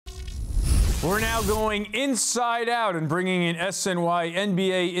We're now going inside out and bringing in SNY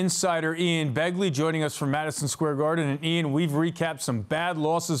NBA insider Ian Begley joining us from Madison Square Garden. And Ian, we've recapped some bad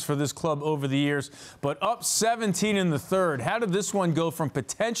losses for this club over the years, but up 17 in the third. How did this one go from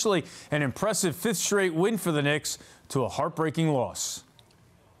potentially an impressive fifth straight win for the Knicks to a heartbreaking loss?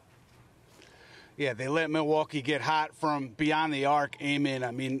 Yeah, they let Milwaukee get hot from beyond the arc, aiming. I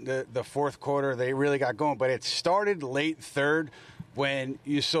mean, the fourth quarter, they really got going. But it started late third when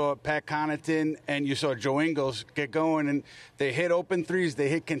you saw Pat Connaughton and you saw Joe Ingles get going, and they hit open threes, they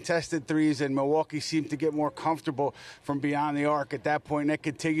hit contested threes, and Milwaukee seemed to get more comfortable from beyond the arc at that point. And that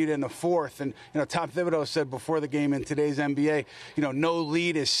continued in the fourth. And, Tom Thibodeau said before the game in today's NBA, no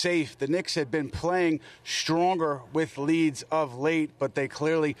lead is safe. The Knicks had been playing stronger with leads of late, but they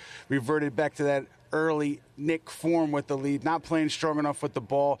clearly reverted back to that early Knick form with the lead, not playing strong enough with the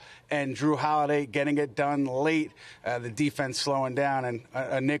ball, and Drew Holiday getting it done late, the defense slowing down, and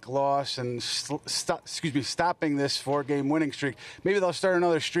a Knick loss and stopping this four-game winning streak. Maybe they'll start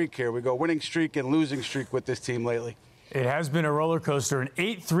another streak here. We go winning streak and losing streak with this team lately. It has been a roller coaster, and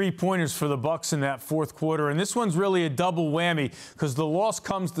 8 3-pointers for the Bucks in that fourth quarter. And this one's really a double whammy because the loss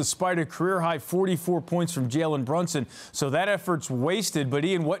comes despite a career-high 44 points from Jalen Brunson. So that effort's wasted. But,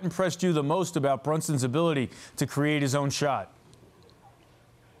 Ian, what impressed you the most about Brunson's ability to create his own shot?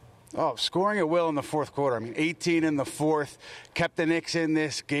 Oh, scoring at will in the fourth quarter. I mean, 18 in the fourth, kept the Knicks in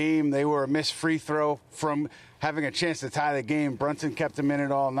this game. They were a missed free throw from having a chance to tie the game. Brunson kept them in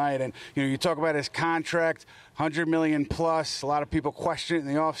it all night. And, you talk about his contract, $100 million plus. A lot of people question it in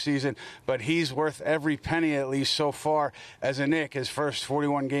the offseason, but he's worth every penny, at least so far, as a Knick. His first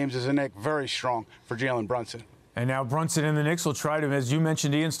 41 games as a Knick, very strong for Jalen Brunson. And now Brunson and the Knicks will try to, as you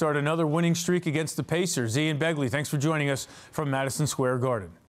mentioned, Ian, start another winning streak against the Pacers. Ian Begley, thanks for joining us from Madison Square Garden.